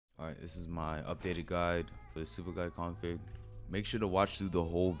Alright, this is my updated guide for the SUPERGLIDE config. Make sure to watch through the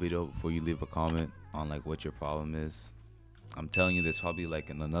whole video before you leave a comment on like what your problem is. I'm telling you, there's probably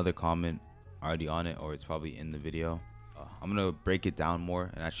like another comment already on it, or it's probably in the video. I'm gonna break it down more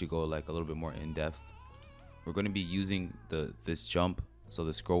and actually go like a little bit more in depth. We're gonna be using this jump, so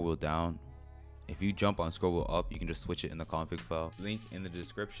the scroll wheel down. If you jump on scroll wheel up, you can just switch it in the config file. Link in the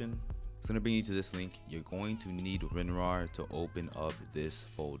description. It's gonna bring you to this link. You're going to need WinRAR to open up this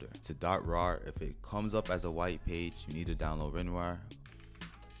folder. It's a .rar. If it comes up as a white page, you need to download WinRAR.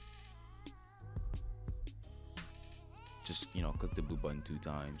 Just, click the blue button 2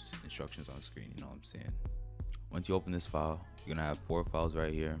 times. Instructions on screen, you know what I'm saying? Once you open this file, you're gonna have 4 files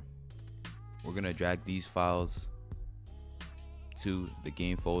right here. We're gonna drag these files to the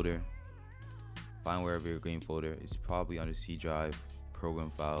game folder. Find wherever your game folder is. Probably under C drive,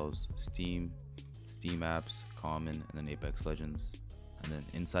 program files, Steam apps, common, and then Apex Legends. And then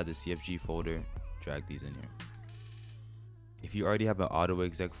inside the CFG folder, drag these in here. If you already have an auto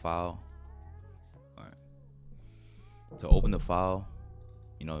exec file, to open the file,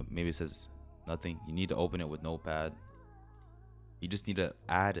 maybe it says nothing. You need to open it with Notepad. You just need to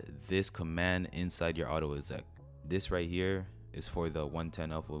add this command inside your auto exec. This right here is for the 110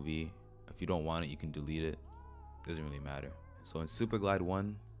 FOV. If you don't want it, you can delete it. Doesn't really matter. So in SUPERGLIDE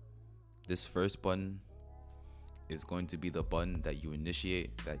 1, this first button is going to be the button that you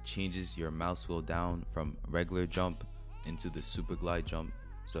initiate that changes your mouse wheel down from regular jump into the SUPERGLIDE jump.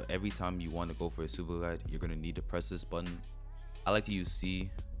 So every time you want to go for a SUPERGLIDE, you're going to need to press this button. I like to use C.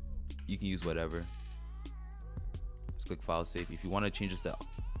 You can use whatever. Just click file save. If you want to change this to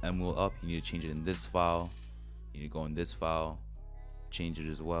M wheel up, you need to change it in this file. You need to go in this file, change it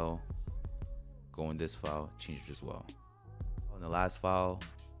as well. Go in this file, change it as well. In the last file,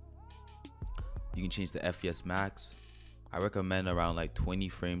 you can change the FPS max. I recommend around like 20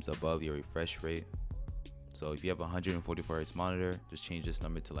 frames above your refresh rate. So if you have a 144 Hz monitor, just change this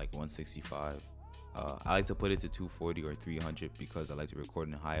number to like 165. I like to put it to 240 or 300 because I like to record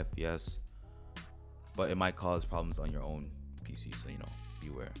in high FPS, but it might cause problems on your own PC, so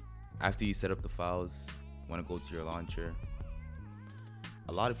beware. After you set up the files, you want to go to your launcher.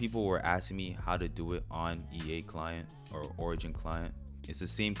 A lot of people were asking me how to do it on EA client or Origin client. It's the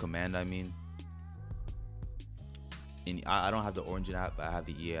same command, I don't have the Origin app, but I have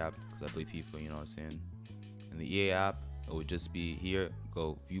the EA app because I play FIFA, you know what I'm saying? In the EA app, it would just be here,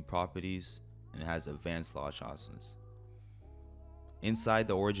 go view properties, and it has advanced launch options. Inside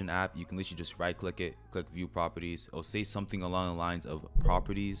the Origin app, you can literally just right click it, click view properties. It'll say something along the lines of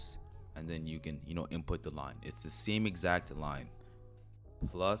properties, and then you can input the line. It's the same exact line.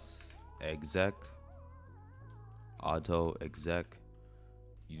 Plus exec, auto exec.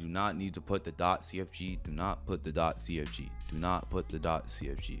 You do not need to put the .cfg. Do not put the .cfg. Do not put the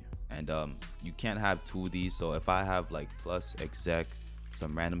 .cfg. And you can't have 2 of these. So if I have like plus exec,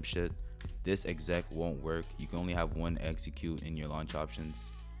 some random shit, this exec won't work. You can only have 1 execute in your launch options.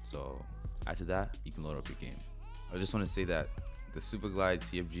 So after that, you can load up your game. I just want to say that the SUPERGLIDE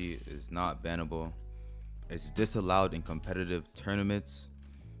CFG is not bannable. It's disallowed in competitive tournaments.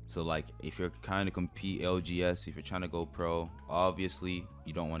 So like if you're trying to compete LGS, if you're trying to go pro, obviously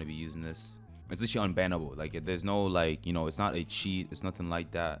you don't want to be using this. It's literally unbannable. Like there's no it's not a cheat. It's nothing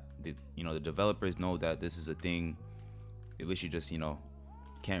like that. The developers know that this is a thing. They literally just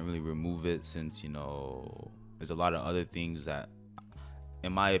can't really remove it since there's a lot of other things that,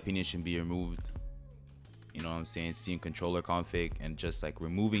 in my opinion, should be removed. You know what I'm saying? Steam controller config and just like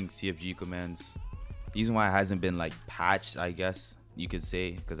removing CFG commands. The reason why it hasn't been like patched, I guess you could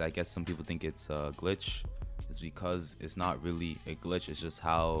say, because I guess some people think it's a glitch, is because it's not really a glitch. It's just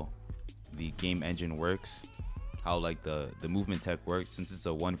how the game engine works, how like the movement tech works. Since it's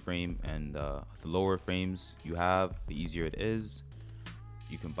a 1 frame and the lower frames you have, the easier it is.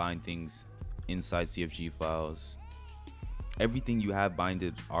 You can bind things inside CFG files. Everything you have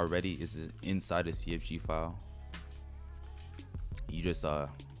binded already is inside a CFG file. You just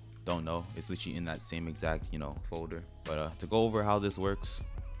don't know. It's literally in that same exact folder. But to go over how this works,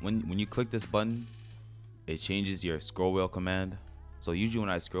 when you click this button, it changes your scroll wheel command. So usually when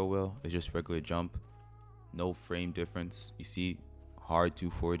I scroll wheel, it's just regular jump, no frame difference. You see hard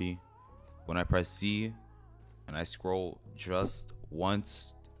 240. When I press C and I scroll just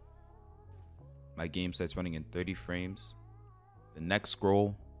once, my game starts running in 30 frames. The next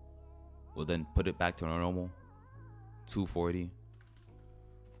scroll will then put it back to normal 240.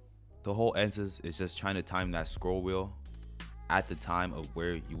 The whole essence is just trying to time that scroll wheel at the time of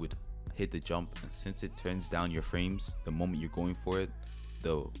where you would hit the jump, and since it turns down your frames the moment you're going for it,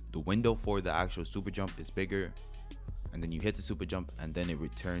 the window for the actual super jump is bigger, and then you hit the super jump, and then it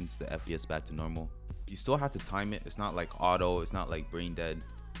returns the FPS back to normal. You still have to time it. It's not like auto, it's not like brain dead,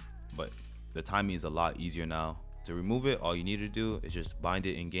 but the timing is a lot easier now. To remove it, all you need to do is just bind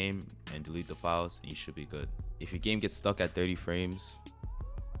it in game and delete the files, and you should be good. If your game gets stuck at 30 frames,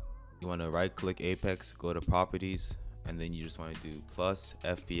 you want to right click Apex, go to properties, and then you just want to do plus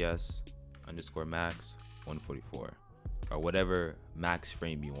FPS underscore max 144, or whatever max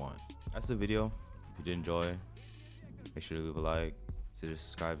frame you want. That's the video. If you did enjoy, make sure to leave a like, consider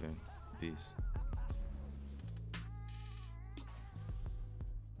subscribing. Peace.